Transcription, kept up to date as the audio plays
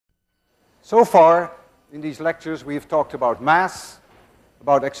So far, in these lectures, we have talked about mass,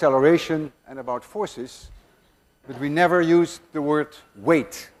 about acceleration, and about forces, but we never used the word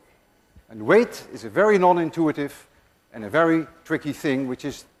weight. And weight is a very non-intuitive and a very tricky thing, which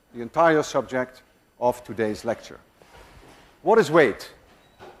is the entire subject of today's lecture. What is weight?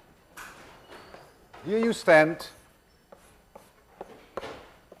 Here you stand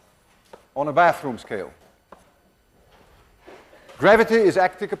on a bathroom scale. Gravity is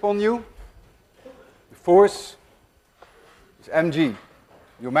acting upon you. The force is mg.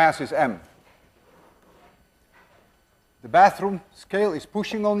 Your mass is m. The bathroom scale is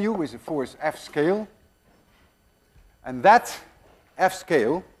pushing on you with a force F scale. And that F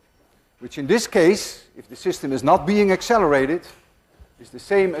scale, which in this case, if the system is not being accelerated, is the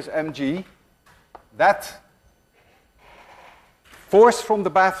same as mg, that force from the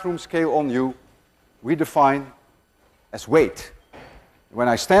bathroom scale on you we define as weight. When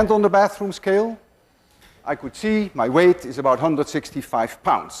I stand on the bathroom scale, I could see my weight is about 165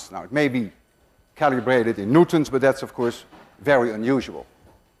 pounds. Now, it may be calibrated in newtons, but that's, of course, very unusual.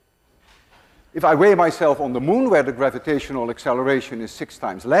 If I weigh myself on the moon, where the gravitational acceleration is 6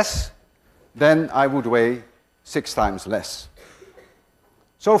 times less, then I would weigh 6 times less.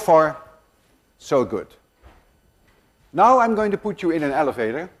 So far, so good. Now I'm going to put you in an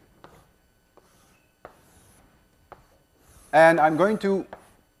elevator, and I'm going to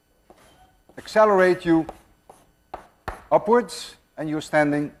accelerate you upwards, and you're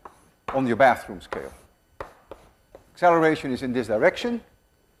standing on your bathroom scale. Acceleration is in this direction,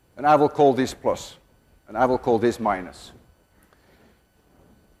 and I will call this plus, and I will call this minus.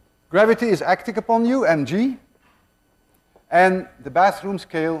 Gravity is acting upon you, mg, and the bathroom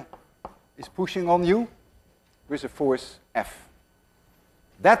scale is pushing on you with a force F.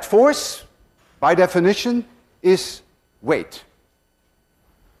 That force, by definition, is weight.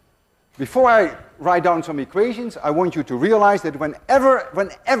 Before I write down some equations, I want you to realize that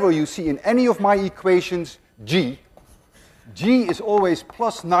whenever you see in any of my equations g is always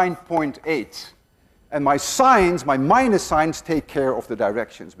plus 9.8. And my signs, my minus signs, take care of the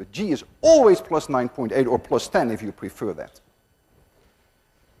directions. But g is always plus 9.8 or plus 10 if you prefer that.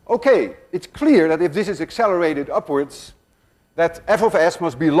 Okay, it's clear that if this is accelerated upwards, that f of s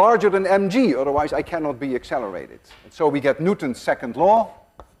must be larger than mg, otherwise I cannot be accelerated. And so we get Newton's second law.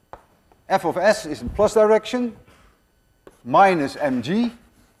 F of s is in plus direction, minus mg,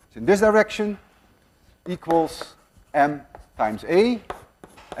 it's in this direction, equals m times a.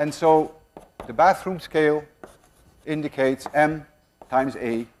 And so the bathroom scale indicates m times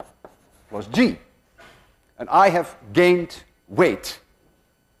a plus g. And I have gained weight.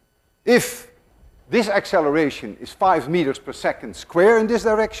 If this acceleration is 5 meters per second square in this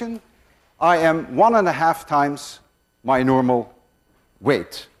direction, I am 1.5 times my normal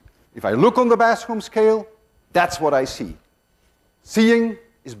weight. If I look on the bathroom scale, that's what I see. Seeing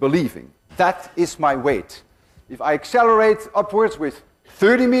is believing. That is my weight. If I accelerate upwards with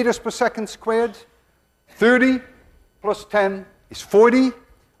 30 meters per second squared, 30 plus 10 is 40.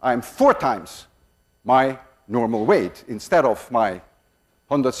 I'm 4 times my normal weight. Instead of my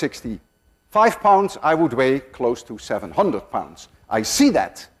 165 pounds, I would weigh close to 700 pounds. I see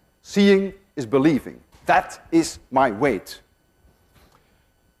that. Seeing is believing. That is my weight.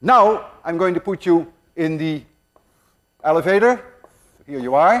 Now, I'm going to put you in the elevator. Here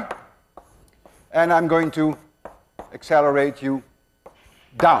you are. And I'm going to accelerate you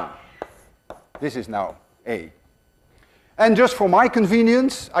down. This is now A. And just for my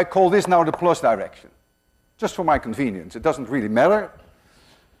convenience, I call this now the plus direction. Just for my convenience. It doesn't really matter.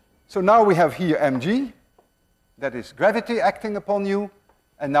 So now we have here mg. That is gravity acting upon you.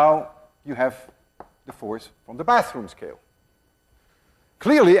 And now you have the force from the bathroom scale.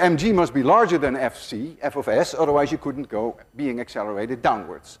 Clearly, mg must be larger than fc, f of s, otherwise you couldn't go being accelerated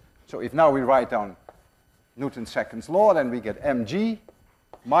downwards. So if now we write down Newton's second law, then we get mg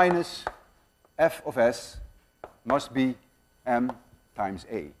minus f of s must be m times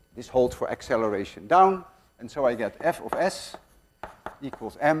a. This holds for acceleration down, and so I get f of s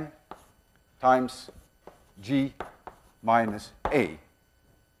equals m times g minus a.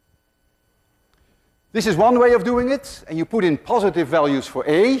 This is one way of doing it, and you put in positive values for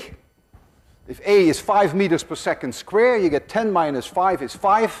a. If a is 5 meters per second square, you get 10 minus 5 is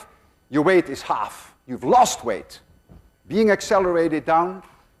 5. Your weight is half. You've lost weight. Being accelerated down,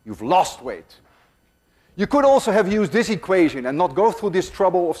 you've lost weight. You could also have used this equation and not go through this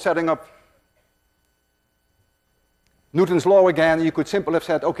trouble of setting up Newton's law again. You could simply have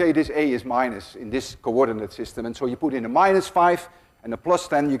said, okay, this a is minus in this coordinate system, and so you put in a minus 5 and a plus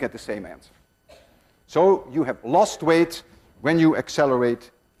 10, you get the same answer. So you have lost weight when you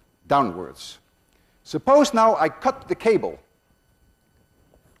accelerate downwards. Suppose now I cut the cable.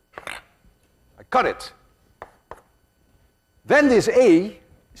 I cut it. Then this A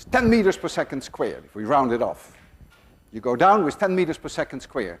is 10 meters per second squared, if we round it off. You go down with 10 meters per second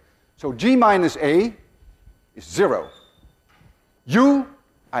squared. So G minus A is 0. You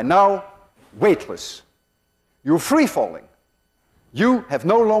are now weightless. You're free falling. You have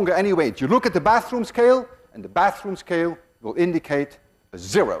no longer any weight. You look at the bathroom scale, and the bathroom scale will indicate a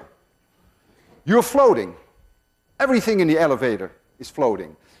 0. You're floating. Everything in the elevator is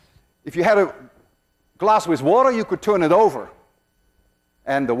floating. If you had a glass with water, you could turn it over,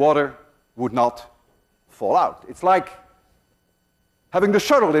 and the water would not fall out. It's like having the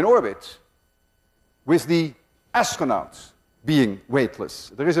shuttle in orbit with the astronauts being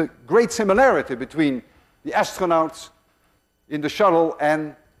weightless. There is a great similarity between the astronauts in the shuttle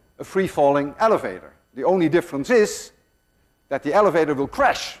and a free-falling elevator. The only difference is that the elevator will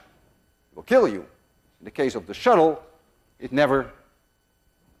crash, will kill you. In the case of the shuttle, it never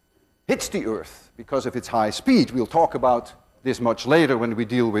hits the Earth because of its high speed. We'll talk about this much later when we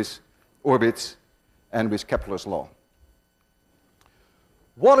deal with orbits and with Kepler's law.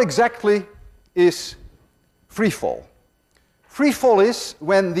 What exactly is free fall? Free fall is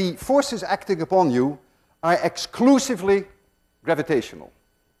when the forces acting upon you are exclusively gravitational.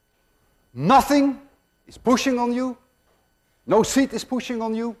 Nothing is pushing on you, no seat is pushing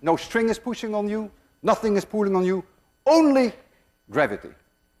on you, no string is pushing on you, nothing is pulling on you, only gravity.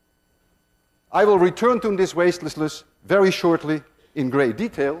 I will return to this weightlessness very shortly in great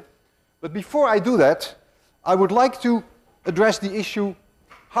detail, but before I do that, I would like to address the issue,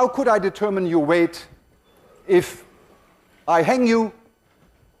 how could I determine your weight if I hang you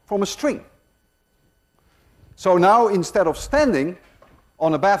from a string? So now, instead of standing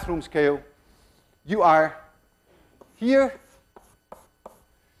on a bathroom scale, you are here.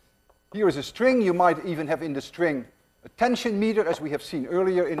 Here is a string. You might even have in the string a tension meter, as we have seen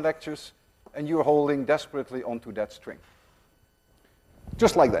earlier in lectures, and you're holding desperately onto that string.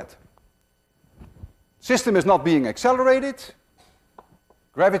 Just like that. System is not being accelerated.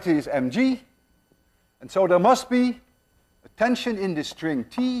 Gravity is mg. And so there must be a tension in this string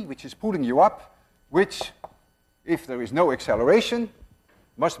T, which is pulling you up, which, if there is no acceleration,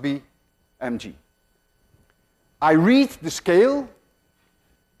 must be mg. I read the scale,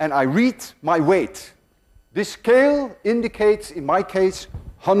 and I read my weight. This scale indicates, in my case,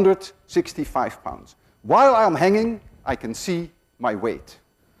 165 pounds. While I'm hanging, I can see my weight.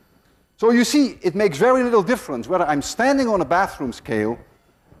 So you see, it makes very little difference whether I'm standing on a bathroom scale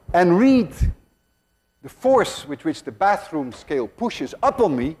and read the force with which the bathroom scale pushes up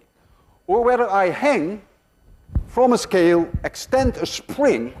on me, or whether I hang from a scale, extend a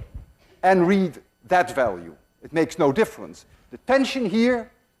spring, and read that value. It makes no difference. The tension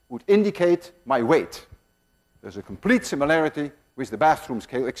here would indicate my weight. There's a complete similarity with the bathroom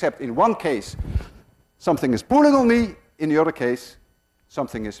scale, except in one case, something is pulling on me, in the other case,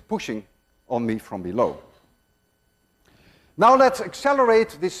 something is pushing on me from below. Now let's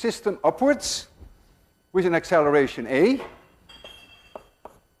accelerate this system upwards with an acceleration A,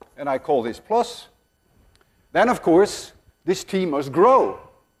 and I call this plus. Then, of course, this T must grow,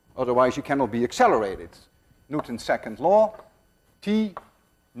 otherwise you cannot be accelerated. Newton's second law, T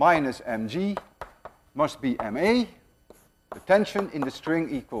minus mg must be ma. The tension in the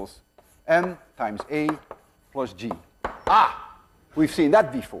string equals m times a plus g. Ah, we've seen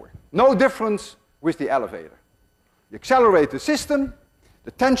that before. No difference with the elevator. You accelerate the system,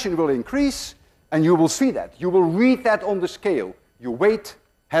 the tension will increase, and you will see that. You will read that on the scale. Your weight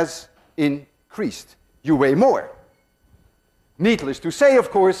has increased. You weigh more. Needless to say,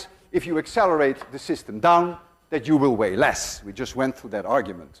 of course, if you accelerate the system down, that you will weigh less. We just went through that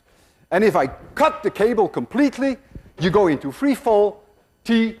argument. And if I cut the cable completely, you go into free fall,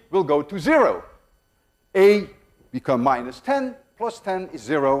 T will go to 0. A become minus 10, plus 10 is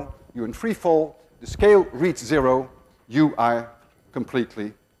 0. You're in free fall, the scale reads 0, you are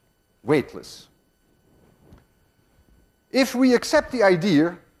completely weightless. If we accept the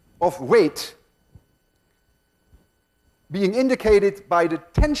idea of weight being indicated by the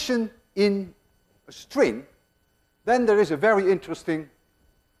tension in a string, then there is a very interesting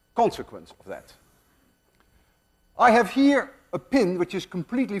consequence of that. I have here a pin which is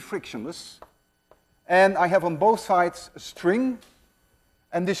completely frictionless, and I have on both sides a string,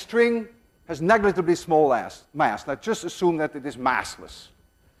 and this string has negligibly small mass. Let's just assume that it is massless.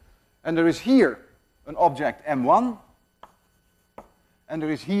 And there is here an object m1, and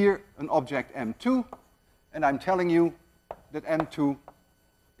there is here an object m2, and I'm telling you that m2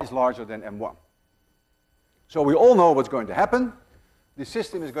 is larger than m1. So we all know what's going to happen. the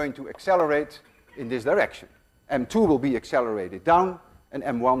system is going to accelerate in this direction. M2 will be accelerated down, and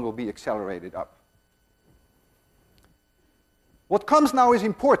M1 will be accelerated up. What comes now is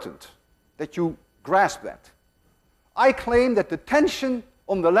important, that you grasp that. I claim that the tension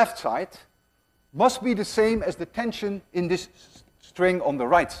on the left side must be the same as the tension in this string on the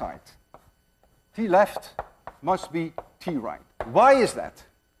right side. T left must be T right. Why is that?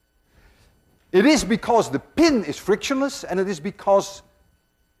 It is because the pin is frictionless, and it is because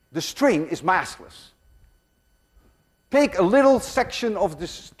the string is massless. Take a little section of the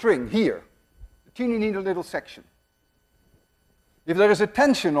string here, a teeny little section. If there is a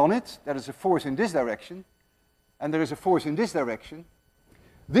tension on it, there is a force in this direction, and there is a force in this direction,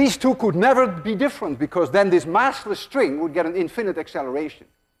 these two could never be different, because then this massless string would get an infinite acceleration.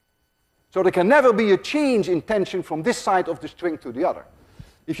 So there can never be a change in tension from this side of the string to the other.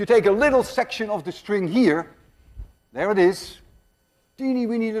 If you take a little section of the string here, there it is,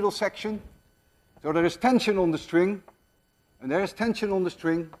 teeny-weeny little section. So there is tension on the string, and there is tension on the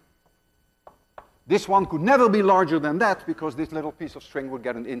string. This one could never be larger than that, because this little piece of string would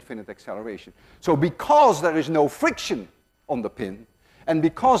get an infinite acceleration. So because there is no friction on the pin, and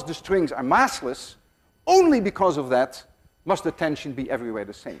because the strings are massless, only because of that must the tension be everywhere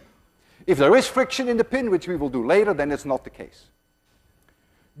the same. If there is friction in the pin, which we will do later, then it's not the case.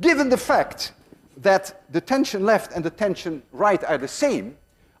 Given the fact that the tension left and the tension right are the same,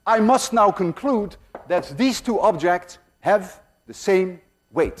 I must now conclude that these two objects have the same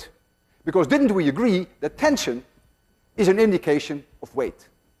weight. Because didn't we agree that tension is an indication of weight?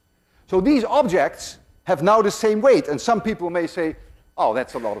 So these objects have now the same weight, and some people may say, oh,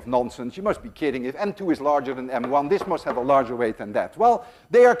 that's a lot of nonsense, you must be kidding. If M2 is larger than M1, this must have a larger weight than that. Well,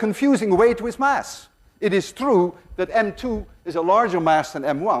 they are confusing weight with mass. It is true that M2 is a larger mass than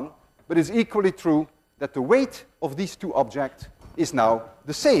M1, but it's equally true that the weight of these two objects is now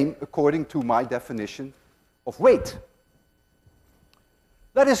the same according to my definition of weight.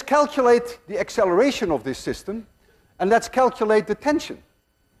 Let us calculate the acceleration of this system, and let's calculate the tension.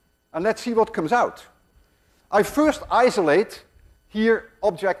 And let's see what comes out. I first isolate here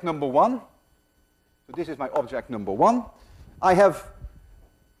object number 1. So this is my object number 1. I have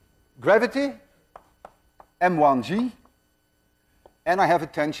gravity, m1g, and I have a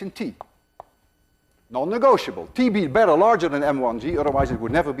tension T. Non-negotiable. T be better larger than m1g, otherwise it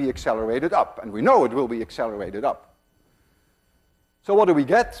would never be accelerated up. And we know it will be accelerated up. So what do we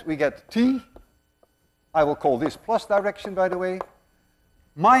get? We get T, I will call this plus direction, by the way,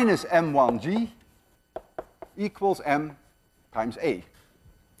 minus m1g equals m times A.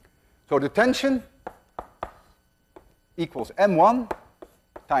 So the tension equals m1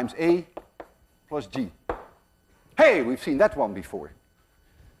 times A plus g. Hey, we've seen that one before.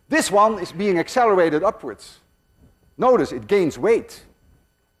 This one is being accelerated upwards. Notice it gains weight.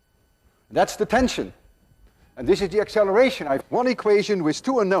 That's the tension. And this is the acceleration. I have one equation with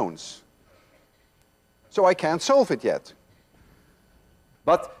two unknowns. So I can't solve it yet.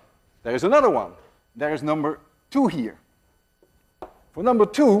 But there is another one. There is number 2 here. For number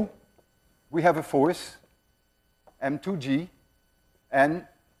 2, we have a force, m2g, and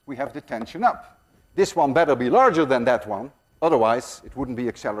we have the tension up. This one better be larger than that one, otherwise it wouldn't be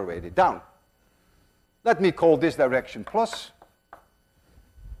accelerated down. Let me call this direction plus.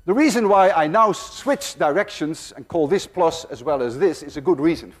 The reason why I now switch directions and call this plus as well as this is a good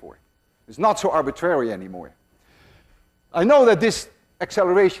reason for it. It's not so arbitrary anymore. I know that this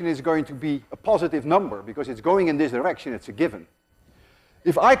acceleration is going to be a positive number because it's going in this direction, it's a given.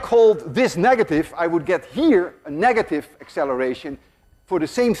 If I called this negative, I would get here a negative acceleration for the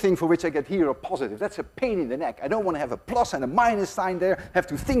same thing for which I get here a positive. That's a pain in the neck. I don't want to have a plus and a minus sign there, have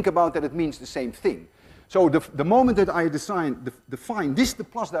to think about that it means the same thing. So the moment that I define this the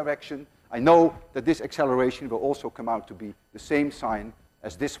plus direction, I know that this acceleration will also come out to be the same sign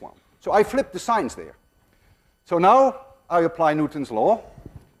as this one. So I flip the signs there. So now I apply Newton's law.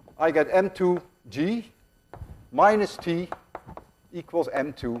 I get m2g minus t equals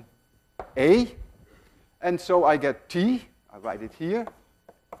m2a. And so I get t, I write it here,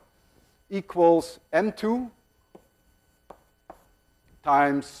 equals m2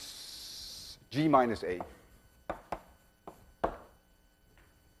 times g minus a.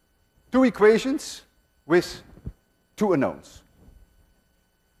 Two equations with two unknowns.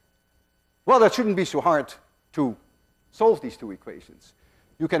 Well, that shouldn't be so hard to solve these two equations.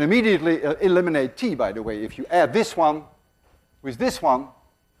 You can immediately eliminate t, by the way. If you add this one with this one,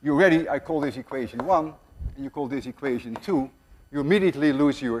 you're ready. I call this equation 1, and you call this equation 2. You immediately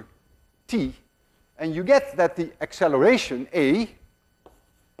lose your t, and you get that the acceleration a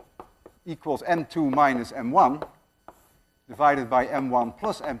equals m2 minus m1. divided by m1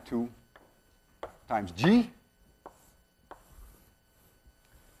 plus m2 times g.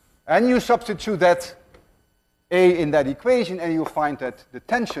 And you substitute that A in that equation, and you'll find that the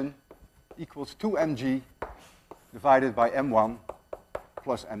tension equals 2mg divided by m1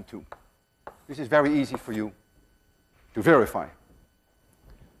 plus m2. This is very easy for you to verify.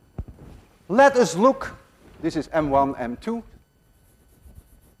 Let us look, this is m1, m2.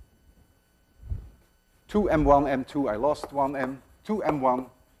 2m1, m2, I lost 1m, 2m1,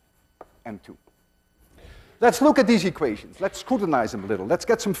 m2. Let's look at these equations. Let's scrutinize them a little. Let's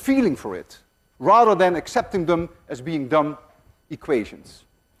get some feeling for it, rather than accepting them as being dumb equations.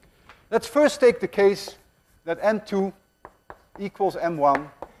 Let's first take the case that m2 equals m1,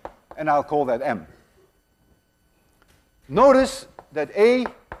 and I'll call that m. Notice that A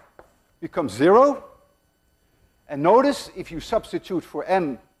becomes 0, and notice if you substitute for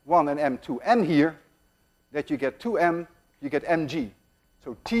m1 and m2 m here, that you get 2m, you get mg.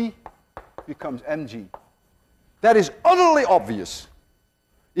 So T becomes mg. That is utterly obvious.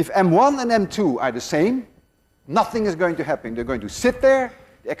 If m1 and m2 are the same, nothing is going to happen. They're going to sit there,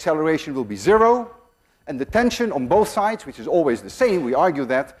 the acceleration will be 0, and the tension on both sides, which is always the same, we argue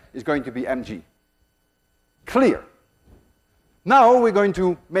that, is going to be mg. Clear. Now we're going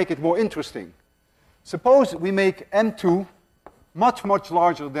to make it more interesting. Suppose we make m2 much, much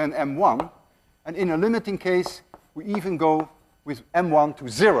larger than m1, and in a limiting case, we even go with m1 to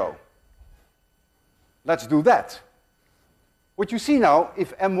 0. Let's do that. What you see now,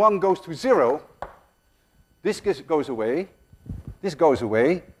 if m1 goes to 0, this goes away, this goes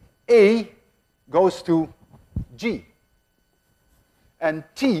away, A goes to G, and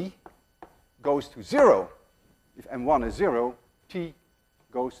T goes to 0. If m1 is 0, T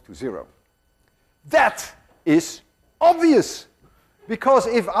goes to 0. That is obvious, because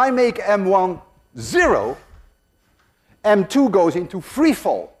if I make m1 0, m2 goes into free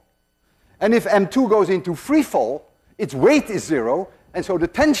fall. And if m2 goes into free fall, its weight is 0, and so the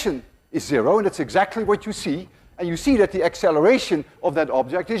tension is 0, and that's exactly what you see. And you see that the acceleration of that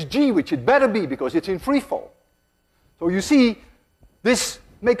object is g, which it better be, because it's in free fall. So you see, this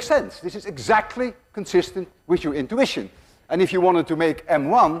makes sense. This is exactly consistent with your intuition. And if you wanted to make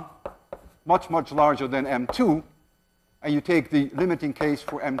m1 much, much larger than m2, and you take the limiting case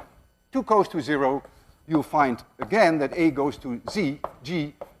for m2 goes to 0, you'll find again that A goes to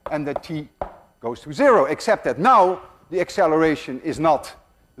G, and that T goes to 0, except that now the acceleration is not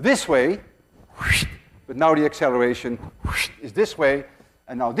this way, but now the acceleration is this way,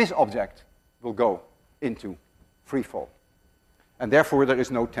 and now this object will go into free fall. And therefore there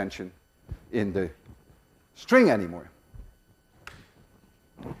is no tension in the string anymore.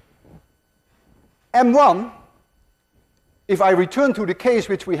 M1, if I return to the case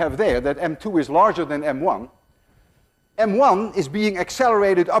which we have there, that m2 is larger than m1, m1 is being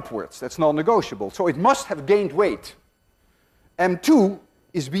accelerated upwards. That's non-negotiable. So it must have gained weight. m2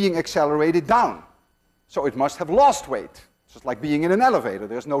 is being accelerated down. So it must have lost weight. It's just like being in an elevator.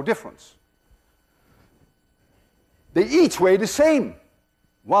 There's no difference. They each weigh the same.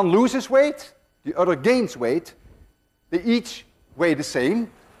 One loses weight, the other gains weight. They each weigh the same.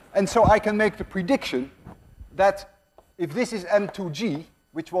 And so I can make the prediction that if this is m2g,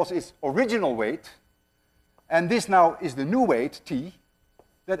 which was its original weight, and this now is the new weight, t,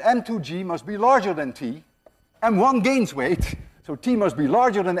 that m2g must be larger than t. m1 gains weight, so t must be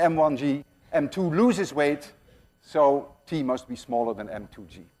larger than m1g. m2 loses weight, so t must be smaller than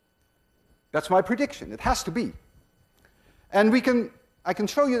m2g. That's my prediction. It has to be. And I can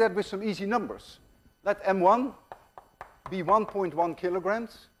show you that with some easy numbers. Let m1 be 1.1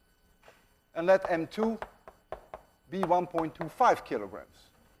 kilograms, and let m2 be 1.25 kilograms.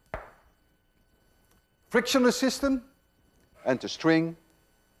 Frictionless system, and the string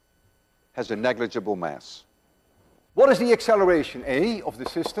has a negligible mass. What is the acceleration, A, of the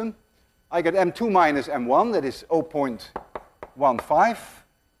system? I get m2 minus m1, that is 0.15,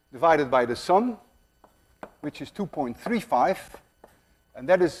 divided by the sum, which is 2.35, and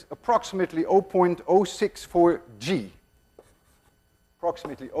that is approximately 0.064 g.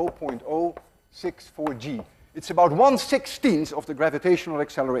 Approximately 0.064 g. It's about 1/16 of the gravitational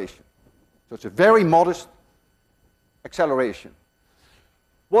acceleration. So it's a very modest acceleration.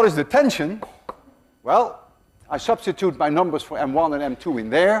 What is the tension? Well, I substitute my numbers for m1 and m2 in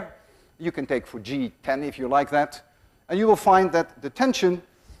there. You can take for g 10 if you like that. And you will find that the tension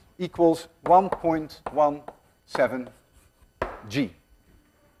equals 1.17 g.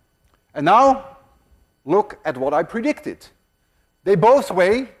 And now, look at what I predicted. They both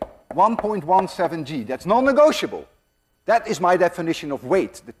weigh 1.17 g. That's non-negotiable. That is my definition of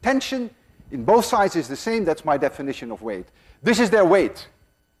weight. The tension in both sides is the same. That's my definition of weight. This is their weight.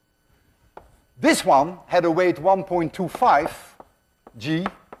 This one had a weight 1.25 g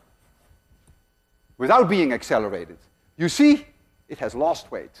without being accelerated. You see, it has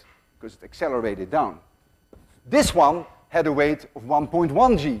lost weight because it accelerated down. This one had a weight of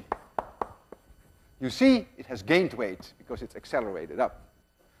 1.1 g. You see, it has gained weight because it's accelerated up.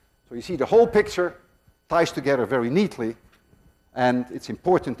 So you see, the whole picture ties together very neatly, and it's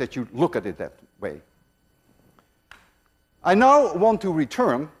important that you look at it that way. I now want to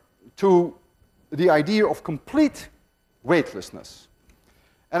return to the idea of complete weightlessness.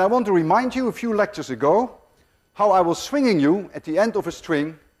 And I want to remind you a few lectures ago how I was swinging you at the end of a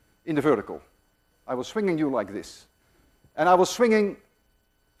string in the vertical. I was swinging you like this. And I was swinging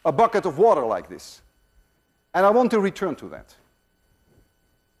a bucket of water like this. And I want to return to that.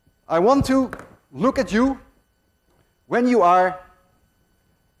 I want to look at you when you are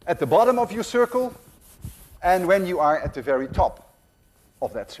at the bottom of your circle and when you are at the very top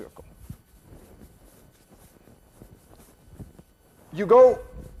of that circle. You go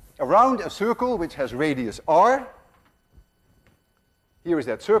around a circle which has radius r. Here is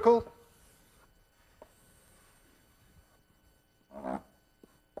that circle.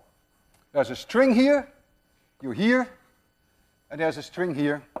 There's a string here, you're here, and there's a string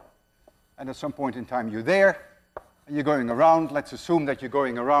here, and at some point in time you're there, and you're going around. Let's assume that you're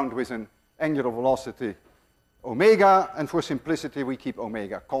going around with an angular velocity omega, and for simplicity we keep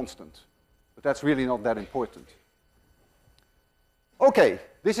omega constant. But that's really not that important. Okay,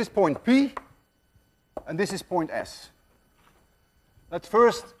 this is point P, and this is point S. Let's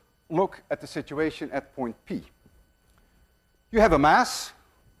first look at the situation at point P. You have a mass,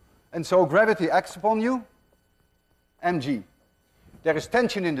 and so gravity acts upon you, mg. There is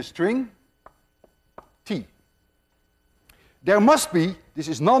tension in the string, T. There must be, this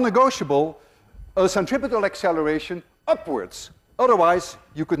is non-negotiable, a centripetal acceleration upwards. Otherwise,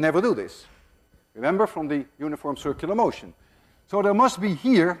 you could never do this. Remember from the uniform circular motion. So there must be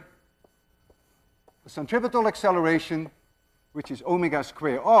here a centripetal acceleration which is omega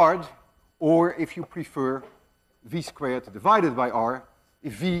squared r, or if you prefer, v squared divided by r,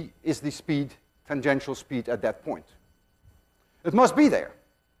 if v is the speed, tangential speed at that point. It must be there.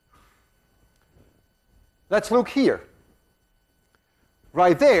 Let's look here.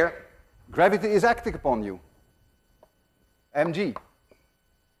 Right there, gravity is acting upon you, mg.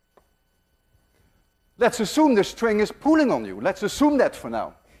 Let's assume the string is pulling on you. Let's assume that for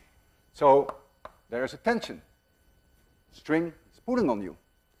now. So there is a tension. String is pulling on you.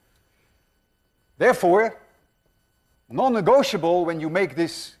 Therefore, non-negotiable when you make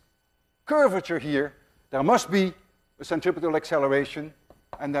this curvature here, there must be a centripetal acceleration,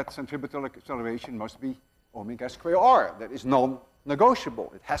 and that centripetal acceleration must be omega squared r. That is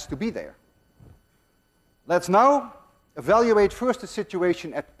non-negotiable. It has to be there. Let's now evaluate first the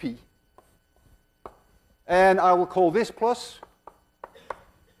situation at P. And I will call this plus,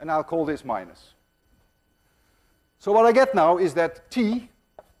 and I'll call this minus. So what I get now is that T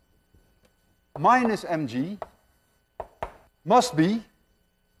minus mg must be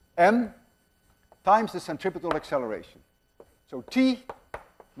m times the centripetal acceleration. So T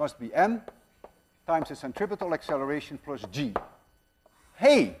must be m times the centripetal acceleration plus g.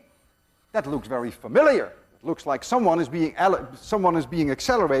 Hey, that looks very familiar. It looks like someone is being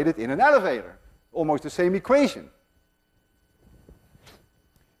accelerated in an elevator. Almost the same equation.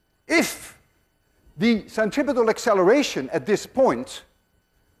 If the centripetal acceleration at this point,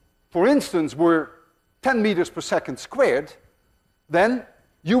 for instance, were 10 meters per second squared, then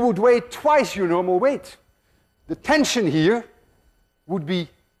you would weigh twice your normal weight. The tension here would be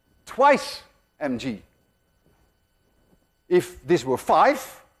twice mg. If this were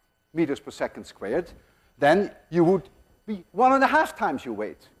 5 meters per second squared, then you would be 1.5 times your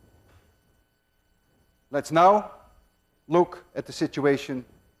weight. Let's now look at the situation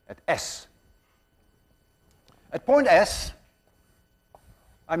at S. At point S,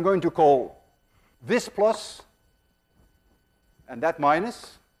 I'm going to call this plus and that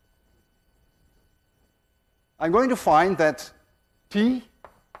minus. I'm going to find that T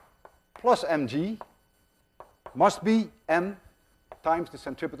plus mg must be m times the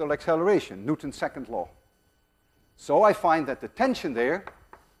centripetal acceleration, Newton's second law. So I find that the tension there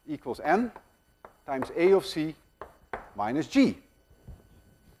equals m times A of C minus G.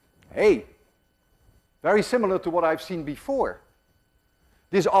 Hey, very similar to what I've seen before.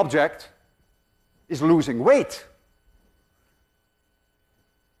 This object is losing weight.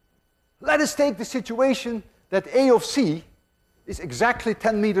 Let us take the situation that A of C is exactly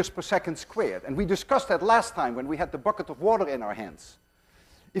 10 meters per second squared. And we discussed that last time when we had the bucket of water in our hands.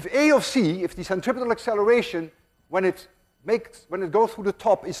 If A of c, if the centripetal acceleration, when it goes through the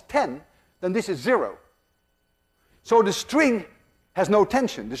top is 10, then this is 0. So the string has no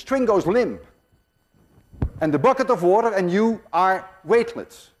tension. The string goes limp. And the bucket of water and you are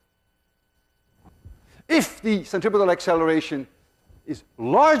weightless. If the centripetal acceleration is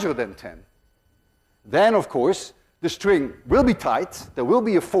larger than 10, then of course the string will be tight, there will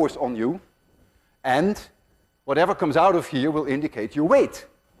be a force on you, and whatever comes out of here will indicate your weight.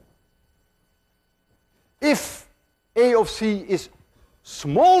 If A of c is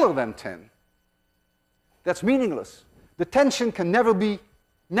smaller than 10, that's meaningless. The tension can never be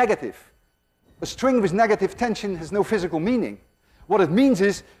negative. A string with negative tension has no physical meaning. What it means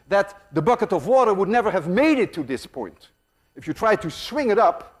is that the bucket of water would never have made it to this point. If you try to swing it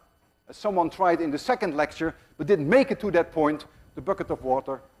up, as someone tried in the second lecture, but didn't make it to that point, the bucket of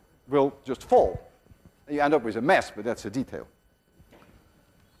water will just fall. And you end up with a mess, but that's a detail.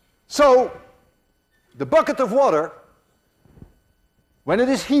 So, the bucket of water, when it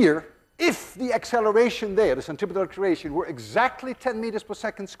is here, if the acceleration there, the centripetal acceleration, were exactly 10 meters per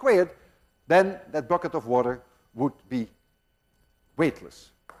second squared, then that bucket of water would be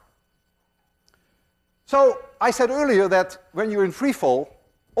weightless. So I said earlier that when you're in free fall,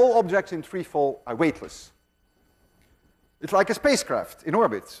 all objects in free fall are weightless. It's like a spacecraft in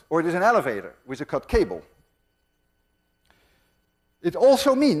orbit, or it is an elevator with a cut cable. It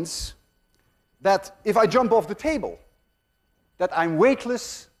also means that if I jump off the table, that I'm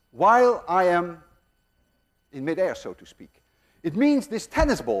weightless while I am in midair, so to speak. It means this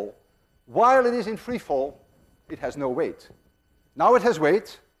tennis ball, while it is in free fall, it has no weight. Now it has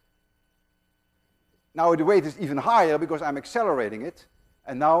weight. Now the weight is even higher because I'm accelerating it,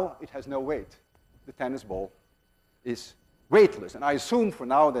 and now it has no weight. The tennis ball is weightless, and I assume for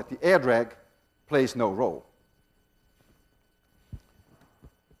now that the air drag plays no role.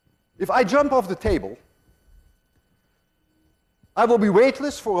 If I jump off the table, I will be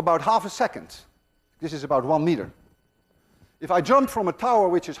weightless for about half a second. This is about 1 meter. If I jump from a tower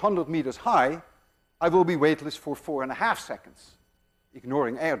which is 100 meters high, I will be weightless for 4.5 seconds,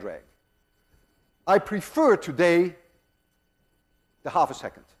 ignoring air drag. I prefer today the half a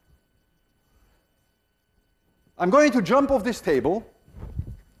second. I'm going to jump off this table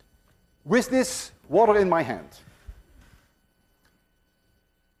with this water in my hand.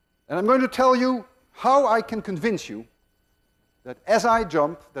 And I'm going to tell you how I can convince you that as I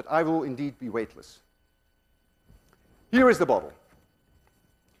jump, that I will indeed be weightless. Here is the bottle.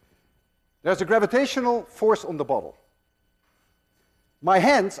 There's a gravitational force on the bottle. My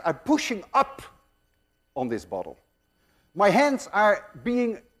hands are pushing up on this bottle. My hands are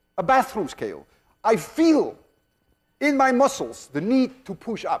being a bathroom scale. I feel in my muscles the need to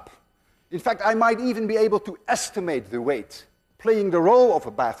push up. In fact, I might even be able to estimate the weight, playing the role of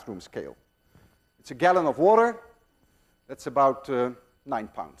a bathroom scale. It's a gallon of water. That's about 9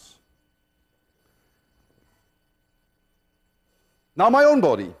 pounds. Now my own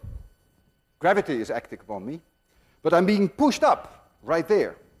body, gravity is acting upon me, but I'm being pushed up right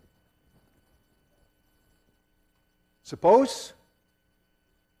there. Suppose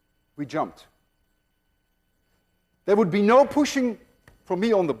we jumped. There would be no pushing from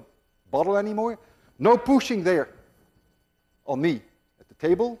me on the bottle anymore, no pushing there on me at the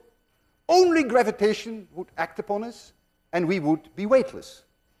table. Only gravitation would act upon us, and we would be weightless.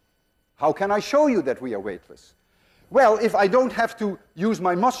 How can I show you that we are weightless? Well, if I don't have to use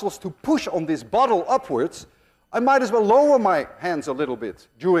my muscles to push on this bottle upwards, I might as well lower my hands a little bit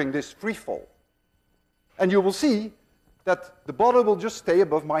during this free fall. And you will see that the bottle will just stay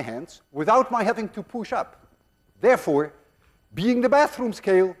above my hands without my having to push up. Therefore, being the bathroom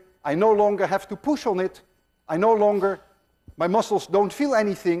scale, I no longer have to push on it. My muscles don't feel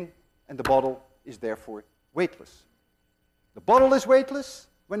anything, and the bottle is therefore weightless. The bottle is weightless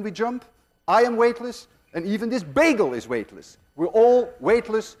when we jump, I am weightless, and even this bagel is weightless. We're all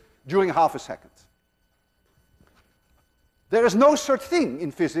weightless during half a second. There is no such thing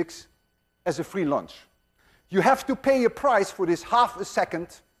in physics as a free lunch. You have to pay a price for this half a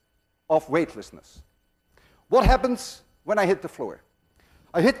second of weightlessness. What happens when I hit the floor?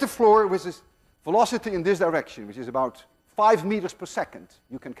 I hit the floor with this velocity in this direction, which is about 5 meters per second.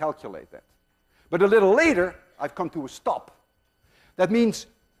 You can calculate that. But a little later, I've come to a stop. That means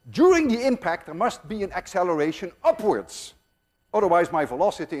during the impact, there must be an acceleration upwards. Otherwise, my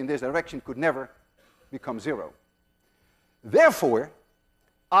velocity in this direction could never become 0. Therefore,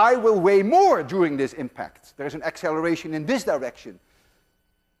 I will weigh more during this impact. There's an acceleration in this direction.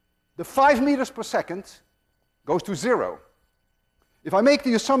 The 5 meters per second goes to 0. If I make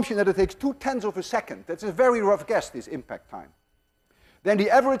the assumption that it takes 0.2 of a second, that's a very rough guess, this impact time, then the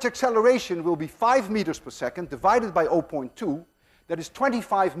average acceleration will be 5 meters per second divided by 0.2. That is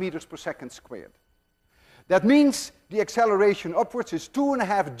 25 meters per second squared. That means the acceleration upwards is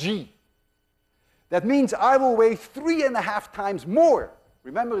 2.5 g. That means I will weigh 3.5 times more.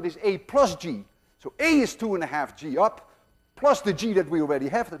 Remember, it is a plus g. So a is 2.5 g up, plus the g that we already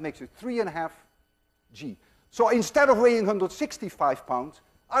have. That makes it 3.5 g. So instead of weighing 165 pounds,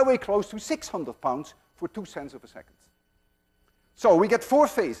 I weigh close to 600 pounds for 2 cents of a second. So we get 4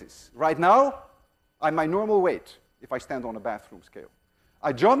 phases. Right now, I'm my normal weight if I stand on a bathroom scale.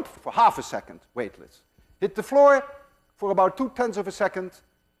 I jump for half a second, weightless. Hit the floor for about 2/10 of a second,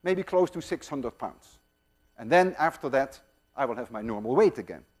 maybe close to 600 pounds. And then after that, I will have my normal weight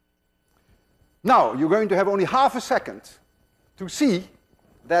again. Now, you're going to have only half a second to see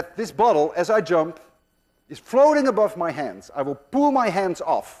that this bottle, as I jump, is floating above my hands. I will pull my hands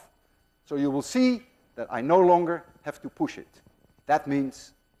off. So you will see that I no longer have to push it. That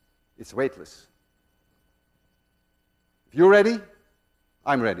means it's weightless. If you're ready,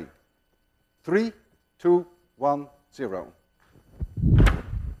 I'm ready. 3, 2, 1, 0.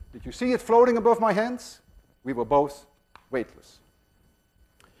 Did you see it floating above my hands? We were both weightless.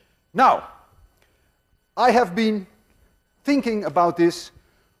 Now, I have been thinking about this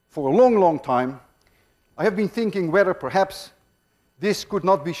for a long, long time. I have been thinking whether perhaps this could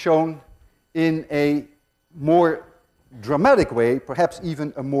not be shown in a more dramatic way, perhaps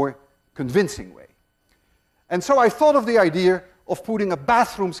even a more convincing way. And so I thought of the idea of putting a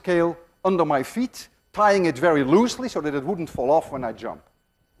bathroom scale under my feet, tying it very loosely so that it wouldn't fall off when I jump.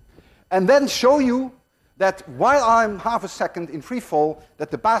 And then show you that while I'm half a second in free fall,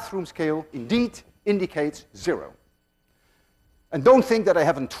 that the bathroom scale indeed indicates 0. And don't think that I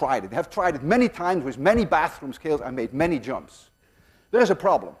haven't tried it. I have tried it many times with many bathroom scales. I made many jumps. There's a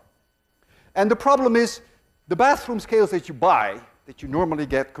problem. And the problem is the bathroom scales that you buy, that you normally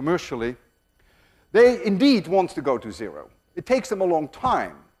get commercially, they indeed want to go to 0. It takes them a long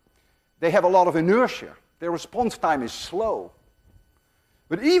time. They have a lot of inertia. Their response time is slow.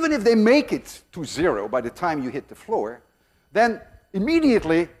 But even if they make it to 0 by the time you hit the floor, then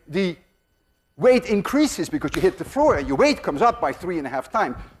immediately the weight increases because you hit the floor and your weight comes up by 3.5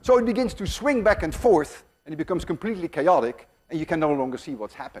 times. So it begins to swing back and forth and it becomes completely chaotic and you can no longer see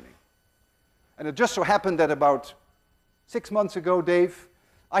what's happening. And it just so happened that about 6 months ago, Dave,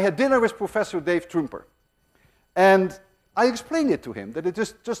 I had dinner with Professor Dave Trumper. And I explained it to him, that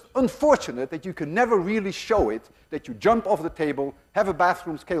it's just unfortunate that you can never really show it, that you jump off the table, have a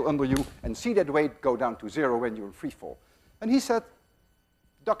bathroom scale under you, and see that weight go down to 0 when you're in free fall. And he said,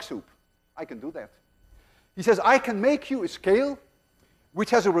 duck soup, I can do that. He says, I can make you a scale which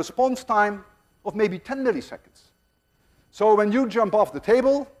has a response time of maybe 10 milliseconds. So when you jump off the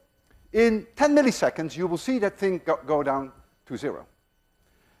table, in 10 milliseconds, you will see that thing go down to 0.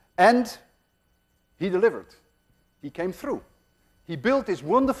 And he delivered. He came through. He built this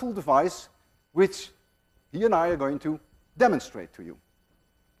wonderful device, which he and I are going to demonstrate to you.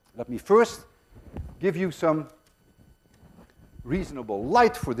 Let me first give you some reasonable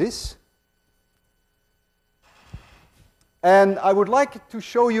light for this. And I would like to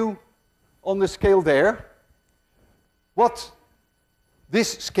show you on the scale there what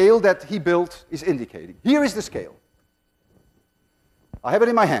this scale that he built is indicating. Here is the scale. I have it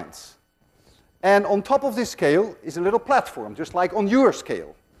in my hands. And on top of this scale is a little platform, just like on your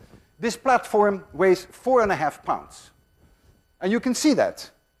scale. This platform weighs 4.5 pounds. And you can see that.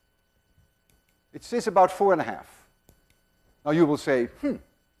 It says about 4.5. Now you will say,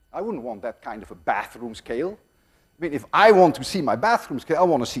 I wouldn't want that kind of a bathroom scale. I mean, if I want to see my bathroom scale, I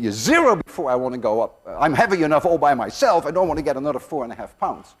want to see a 0 before I want to go up. I'm heavy enough all by myself. I don't want to get another 4.5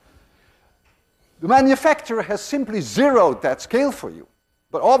 pounds. The manufacturer has simply zeroed that scale for you.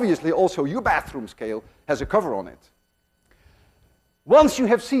 But obviously also your bathroom scale has a cover on it. Once you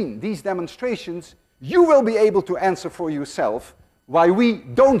have seen these demonstrations, you will be able to answer for yourself why we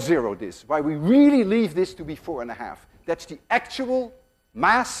don't zero this, why we really leave this to be 4.5. That's the actual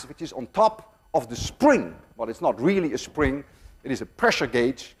mass which is on top of the spring. Well, it's not really a spring, it is a pressure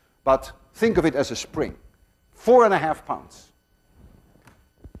gauge, but think of it as a spring. 4.5 pounds.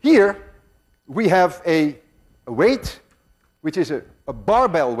 Here we have a weight which is a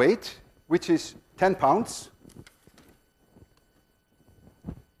barbell weight, which is 10 pounds.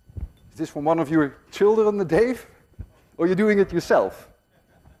 Is this from one of your children, Dave? Or you're doing it yourself?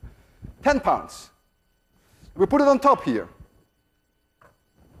 10 pounds. We put it on top here.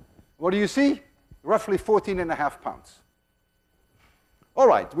 What do you see? Roughly 14.5 pounds. All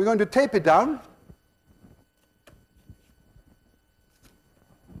right, we're going to tape it down.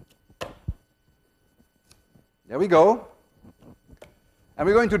 There we go. And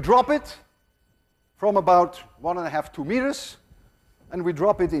we're going to drop it from about 1.5, 2 meters, and we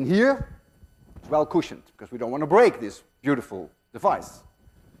drop it in here. It's well cushioned, because we don't want to break this beautiful device.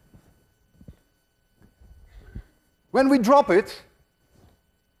 When we drop it,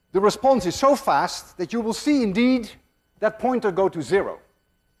 the response is so fast that you will see indeed that pointer go to 0.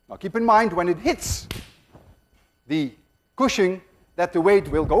 Now keep in mind, when it hits the cushion, that the weight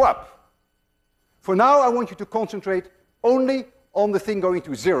will go up. For now, I want you to concentrate only on the thing going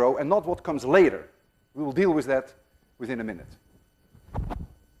to 0 and not what comes later. We will deal with that within a minute.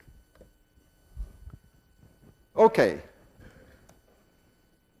 Okay.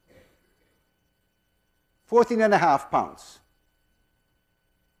 14.5 pounds.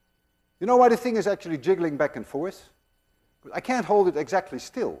 You know why the thing is actually jiggling back and forth? I can't hold it exactly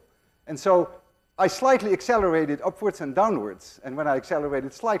still. And so I slightly accelerate it upwards and downwards. And when I accelerate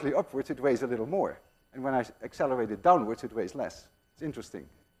it slightly upwards, it weighs a little more. And when I accelerate it downwards, it weighs less. It's interesting.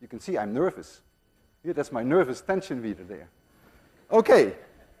 You can see I'm nervous. Here, that's my nervous tension meter there. Okay,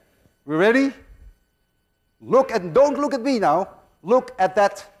 we're ready? Don't look at me now. Look at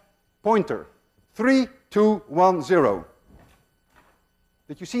that pointer. 3, 2, 1, 0.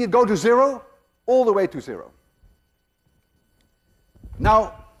 Did you see it go to 0? All the way to 0.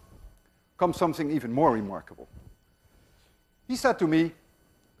 Now comes something even more remarkable. He said to me,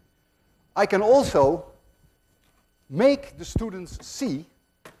 I can also make the students see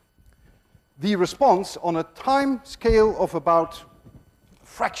the response on a time scale of about a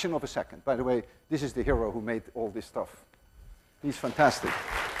fraction of a second. By the way, this is the hero who made all this stuff. He's fantastic.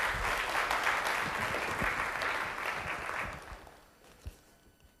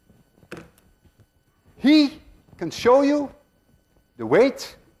 He can show you the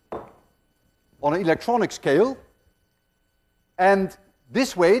weight on an electronic scale, and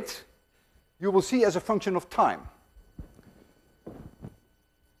this weight you will see as a function of time.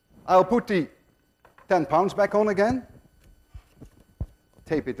 I'll put the 10 pounds back on again,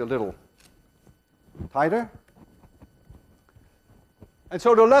 tape it a little tighter. And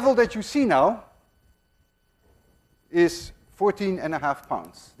so the level that you see now is 14.5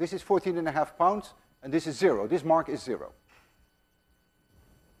 pounds. This is 14.5 pounds, and this is 0. This mark is 0.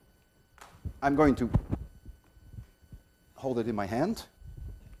 I'm going to hold it in my hand.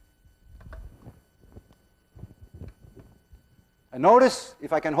 And notice,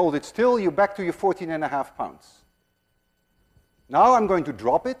 if I can hold it still, you're back to your 14.5 pounds. Now I'm going to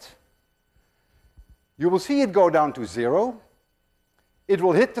drop it. You will see it go down to 0. It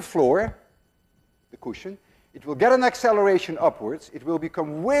will hit the floor, the cushion. It will get an acceleration upwards. It will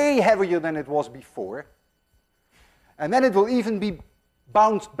become way heavier than it was before. And then it will even be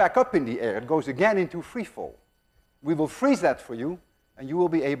bounced back up in the air. It goes again into free fall. We will freeze that for you, and we will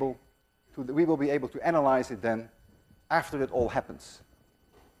be able to analyze it then after it all happens.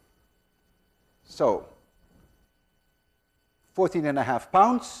 So, 14.5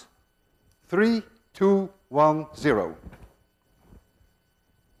 pounds, 3, 2, 1, 0.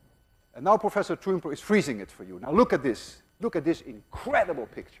 And now Professor Trumper is freezing it for you. Now look at this. Look at this incredible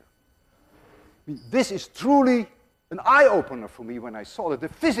picture. I mean, this is truly an eye-opener for me when I saw it. The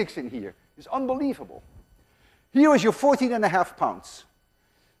physics in here is unbelievable. Here is your 14.5 pounds.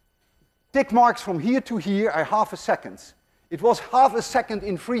 Tick marks from here to here are half a second. It was half a second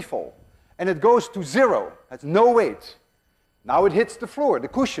in free fall, and it goes to 0. Has no weight. Now it hits the floor, the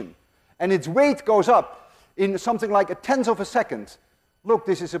cushion, and its weight goes up in something like 1/10 of a second. Look,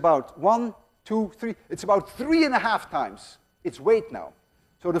 this is about 1, 2, 3. It's about 3.5 times its weight now.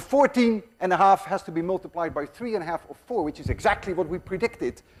 So the 14.5 has to be multiplied by 3.5 or 4, which is exactly what we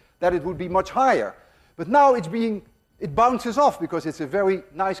predicted, that it would be much higher. But now it bounces off because it's a very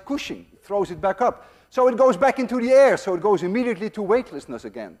nice cushion. It throws it back up. So it goes back into the air, so it goes immediately to weightlessness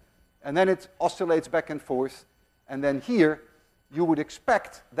again. And then it oscillates back and forth. And then here, you would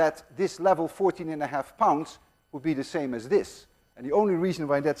expect that this level 14.5 pounds would be the same as this. And the only reason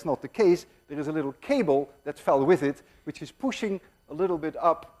why that's not the case, there is a little cable that fell with it, which is pushing a little bit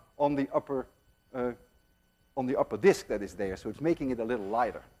up on the upper disk that is there. So it's making it a little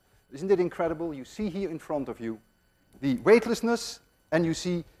lighter. Isn't it incredible? You see here in front of you the weightlessness, and you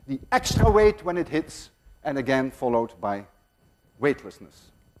see the extra weight when it hits, and again followed by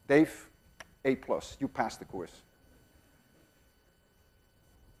weightlessness. Dave, A+, you passed the course.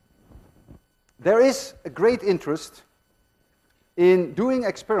 There is a great interest in doing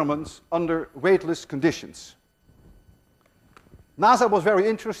experiments under weightless conditions. NASA was very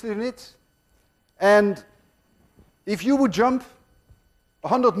interested in it, and if you would jump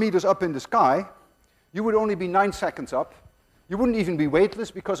 100 meters up in the sky, you would only be 9 seconds up. You wouldn't even be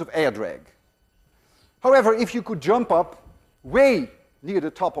weightless because of air drag. However, if you could jump up way near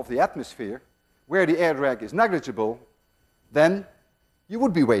the top of the atmosphere, where the air drag is negligible, then you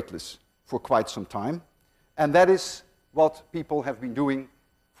would be weightless for quite some time. And that is what people have been doing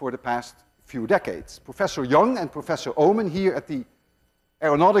for the past few decades. Professor Young and Professor Omen here at the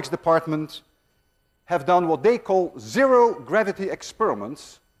Aeronautics Department have done what they call zero-gravity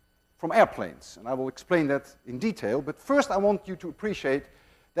experiments from airplanes. And I will explain that in detail. But first I want you to appreciate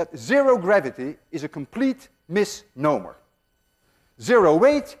that zero gravity is a complete misnomer. Zero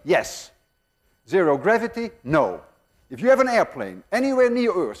weight, yes. Zero gravity, no. If you have an airplane anywhere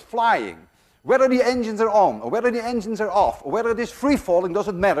near Earth, flying, whether the engines are on, or whether the engines are off, or whether it is free-falling,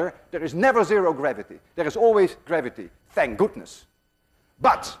 doesn't matter, there is never zero gravity. There is always gravity, thank goodness.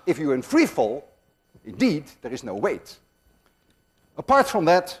 But if you're in free fall, indeed, there is no weight. Apart from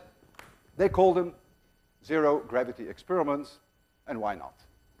that, they call them zero-gravity experiments, and why not?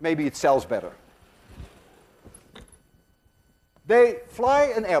 Maybe it sells better. They fly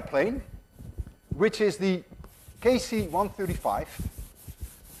an airplane, which is the KC-135,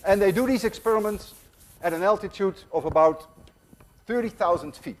 and they do these experiments at an altitude of about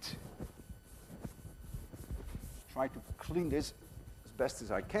 30,000 feet. Try to clean this as best as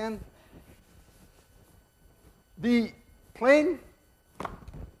I can. The plane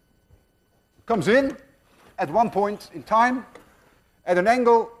comes in at one point in time at an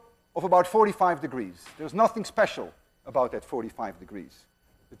angle of about 45 degrees. There's nothing special about that 45 degrees.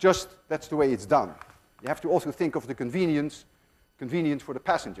 Just that's the way it's done. You have to also think of the convenience for the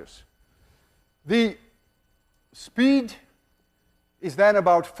passengers. The speed is then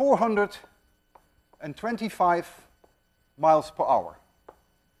about 425 miles per hour.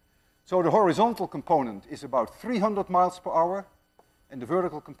 So the horizontal component is about 300 miles per hour, and the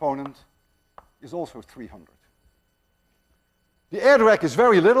vertical component is also 300. The air drag is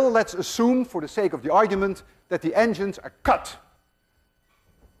very little. Let's assume, for the sake of the argument, that the engines are cut.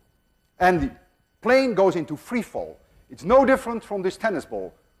 And the plane goes into free fall. It's no different from this tennis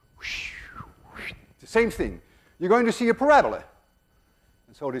ball. It's the same thing. You're going to see a parabola.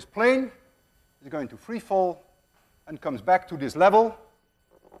 And so this plane is going to free fall and comes back to this level.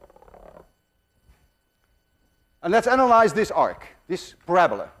 And let's analyze this arc, this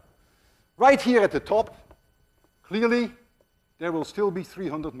parabola. Right here at the top, clearly, there will still be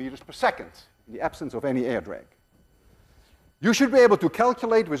 300 meters per second in the absence of any air drag. You should be able to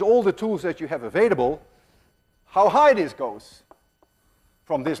calculate with all the tools that you have available how high this goes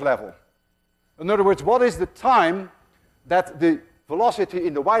from this level. In other words, what is the time that the velocity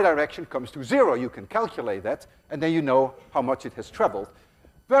in the y direction comes to 0? You can calculate that, and then you know how much it has traveled.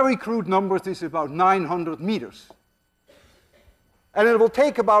 Very crude numbers, this is about 900 meters. And it will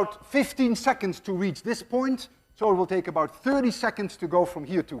take about 15 seconds to reach this point, so it will take about 30 seconds to go from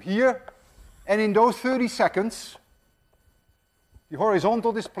here to here. And in those 30 seconds, the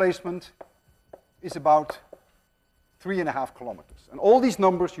horizontal displacement is about 3.5 kilometers. And all these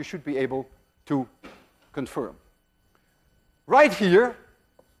numbers you should be able to confirm. Right here,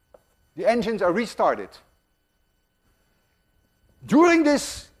 the engines are restarted. During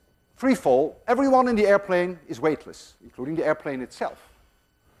this free fall, everyone in the airplane is weightless, including the airplane itself.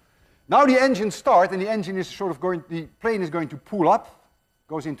 Now the engines start, and the engine is the plane is going to pull up,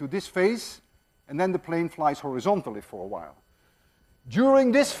 goes into this phase, and then the plane flies horizontally for a while.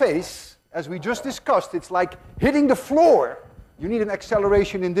 During this phase, as we just discussed, it's like hitting the floor. You need an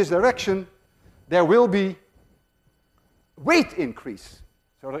acceleration in this direction. There will be weight increase.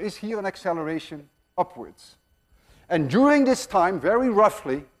 So there is here an acceleration upwards. And during this time, very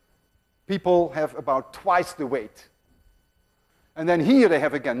roughly, people have about twice the weight. And then here they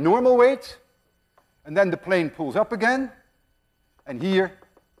have again normal weight, and then the plane pulls up again, and here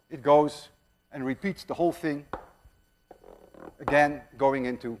it goes and repeats the whole thing, again going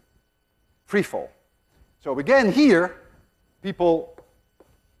into free fall. So again here, people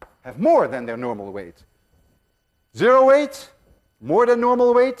have more than their normal weight. Zero weight, more than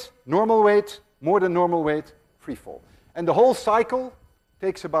normal weight, more than normal weight, free fall. And the whole cycle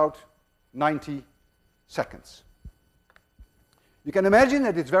takes about 90 seconds. You can imagine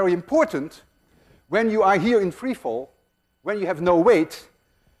that it's very important when you are here in free fall, when you have no weight,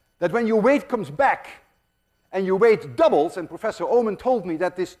 that when your weight comes back and your weight doubles, and Professor Omen told me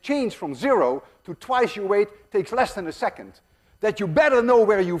that this change from 0 to twice your weight takes less than a second, that you better know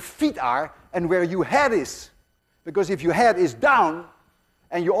where your feet are and where your head is. Because if your head is down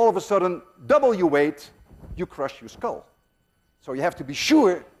and you all of a sudden double your weight, you crush your skull. So you have to be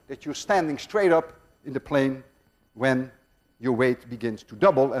sure that you're standing straight up in the plane when your weight begins to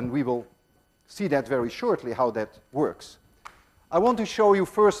double, and we will see that very shortly, how that works. I want to show you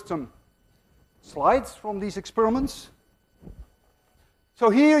first some slides from these experiments. So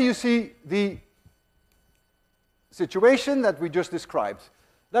here you see the situation that we just described.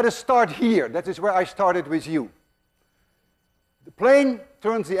 Let us start here. That is where I started with you. The plane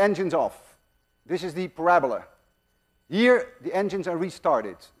turns the engines off. This is the parabola. Here, the engines are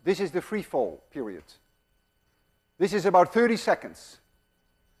restarted. This is the free fall period. This is about 30 seconds.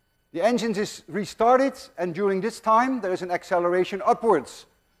 The engines is restarted, and during this time, there is an acceleration upwards.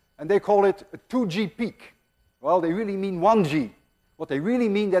 And they call it a 2g peak. Well, they really mean 1g. What they really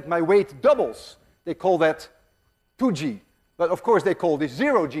mean that my weight doubles. They call that 2g. But of course, they call this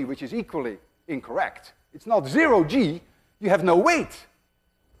 0g, which is equally incorrect. It's not 0g. You have no weight.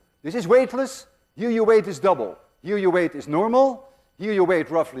 This is weightless. Here your weight is double. Here your weight is normal. Here your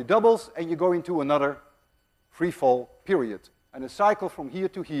weight roughly doubles, and you go into another free fall period. And the cycle from here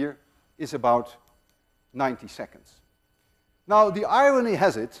to here is about 90 seconds. Now, the irony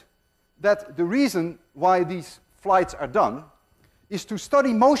has it that the reason why these flights are done is to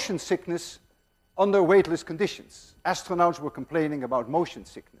study motion sickness under weightless conditions. Astronauts were complaining about motion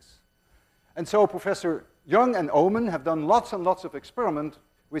sickness. And so Professor Young and Oman have done lots and lots of experiments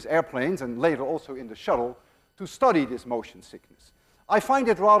with airplanes, and later also in the shuttle, to study this motion sickness. I find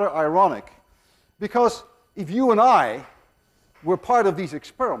it rather ironic, because if you and I were part of these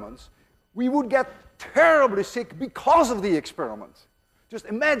experiments, we would get terribly sick because of the experiment. Just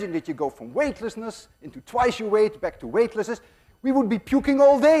imagine that you go from weightlessness into twice your weight, back to weightlessness. We would be puking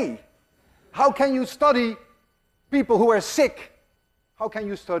all day. How can you study people who are sick? How can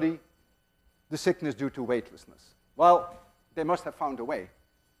you study the sickness due to weightlessness? Well, they must have found a way.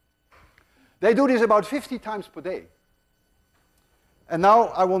 They do this about 50 times per day. And now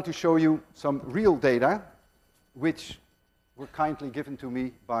I want to show you some real data which were kindly given to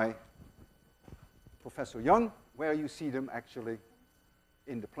me by Professor Young, where you see them actually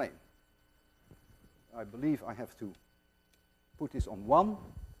in the plane. I believe I have to put this on 1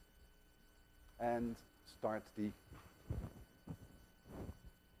 and start the...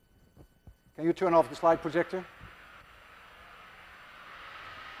 Can you turn off the slide projector?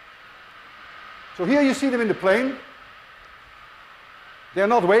 So here you see them in the plane. They're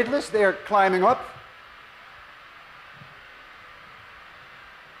not weightless, they're climbing up.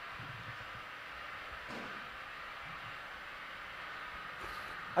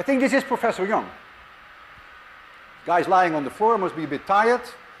 I think this is Professor Young. Guy's lying on the floor, must be a bit tired.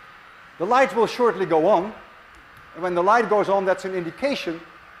 The light will shortly go on. And when the light goes on, that's an indication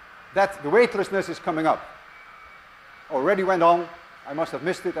that the weightlessness is coming up. Already went on. I must have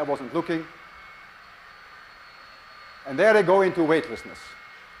missed it, I wasn't looking. And there they go into weightlessness.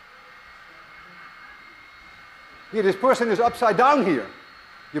 Here, this person is upside down here.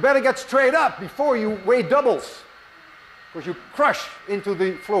 You better get straight up before you weight doubles, because you crush into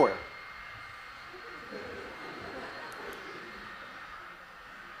the floor.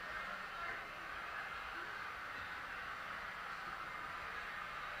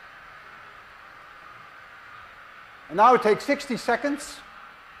 And now it takes 60 seconds,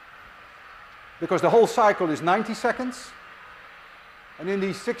 because the whole cycle is 90 seconds. And in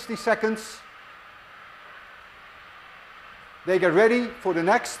these 60 seconds, they get ready for the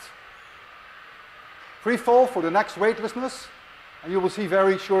next free fall, for the next weightlessness. And you will see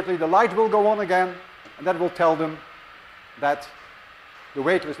very shortly the light will go on again, and that will tell them that the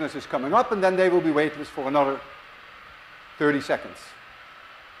weightlessness is coming up, and then they will be weightless for another 30 seconds.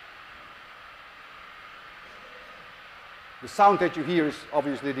 The sound that you hear is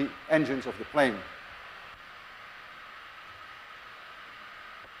obviously the engines of the plane.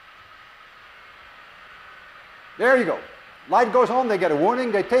 There you go. Light goes on, they get a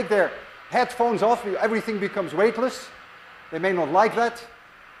warning, they take their headphones off, everything becomes weightless. They may not like that,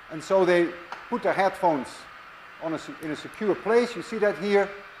 and so they put their headphones on in a secure place. You see that here.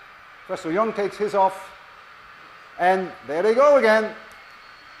 Professor Young takes his off, and there they go again.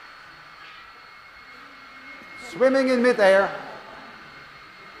 Swimming in midair.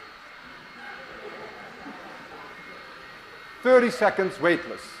 "30 seconds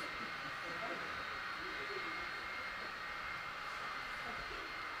weightless."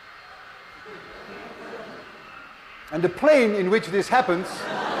 And the plane in which this happens,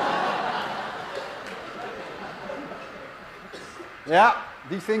 yeah,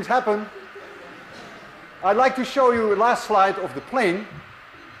 these things happen. I'd like to show you a last slide of the plane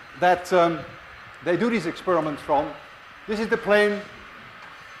that they do these experiments from. This is the plane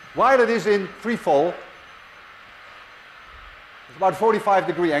while it is in free fall. It's about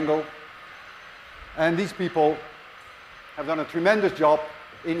 45-degree angle. And these people have done a tremendous job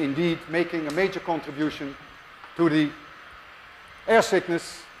in indeed making a major contribution to the air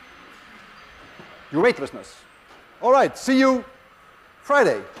sickness, your weightlessness. All right, see you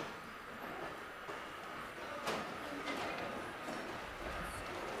Friday.